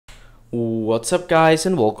What's up guys,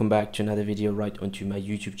 and welcome back to another video right onto my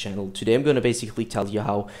YouTube channel. Today I'm going to basically tell you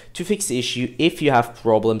how to fix the issue if you have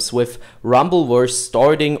problems with RumbleVerse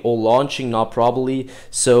starting or launching not properly.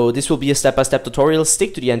 So this will be a step-by-step tutorial.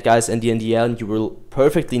 Stick to the end guys, and in the end you will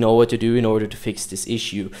perfectly know what to do in order to fix this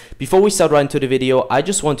issue. Before we start right into the video, I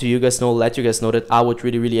just want to let you guys know that I would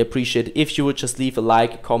really appreciate if you would just leave a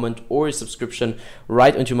like, comment or a subscription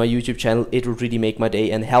right onto my YouTube channel. It would really make my day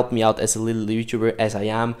and help me out as a little YouTuber as I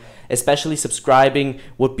am. Especially subscribing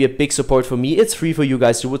would be a big support for me. It's free for you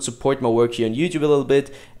guys. You would support my work here on YouTube a little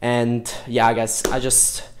bit. And yeah guys, I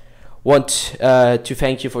just want to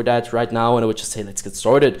thank you for that right now, and I would just say let's get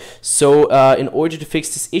started. So in order to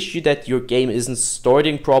fix this issue that your game isn't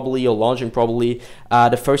starting properly or launching properly,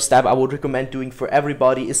 the first step I would recommend doing for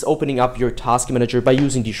everybody is opening up your task manager by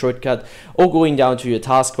using the shortcut or going down to your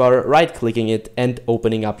taskbar, right clicking it and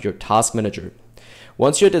opening up your task manager.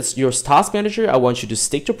 Once you're at your task manager, I want you to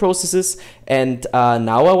stick to processes, and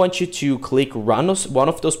now I want you to click run one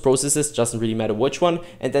of those processes, doesn't really matter which one,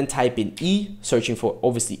 and then type in E, searching for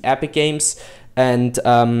obviously Epic Games. And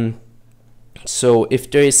so if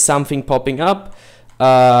there is something popping up,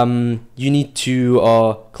 you need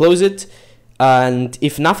to close it, and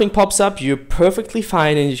if nothing pops up, you're perfectly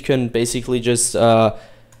fine, and you can basically just end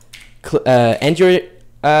your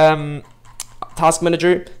task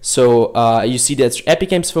manager. So you see that's Epic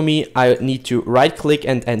Games for me. I need to right click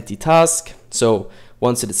and end the task. So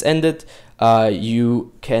once it is ended,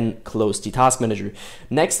 you can close the task manager.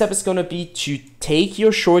 Next step is going to be to take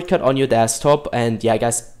your shortcut on your desktop, and yeah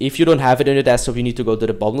guys, if you don't have it on your desktop, you need to go to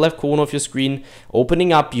the bottom left corner of your screen,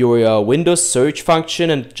 opening up your Windows search function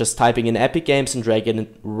and just typing in Epic Games and dragging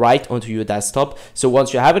it right onto your desktop. So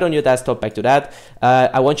once you have it on your desktop, back to that,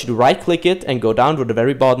 I want you to right click it and go down to the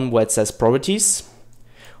very bottom where it says properties.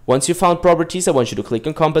 Once you found properties, I want you to click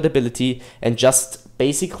on compatibility and just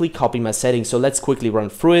basically copy my settings. So let's quickly run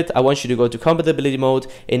through it. I want you to go to compatibility mode,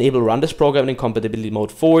 enable run this program in compatibility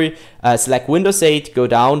mode 4, select Windows 8, go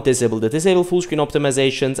down, disable full screen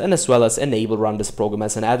optimizations, and as well as enable run this program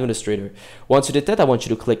as an administrator. Once you did that, I want you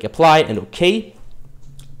to click apply and OK.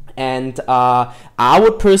 And I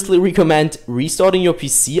would personally recommend restarting your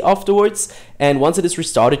PC afterwards, and once it is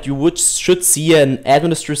restarted, you should see an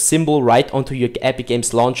administrator symbol right onto your Epic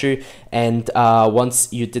Games launcher. And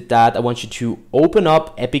once you did that, I want you to open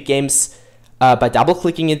up Epic Games by double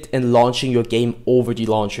clicking it and launching your game over the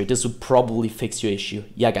launcher. This would probably fix your issue.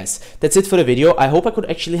 Yeah guys, that's it for the video. I hope I could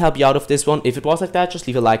actually help you out of this one. If it was like that, just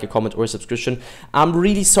leave a like, a comment or a subscription. I'm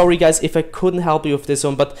really sorry guys if I couldn't help you with this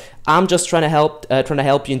one, but I'm just trying to help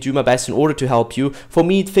you and do my best in order to help you. For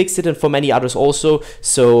me it fixed it, and for many others also.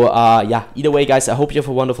 So yeah, either way guys, I hope you have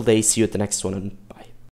a wonderful day. See you at the next one.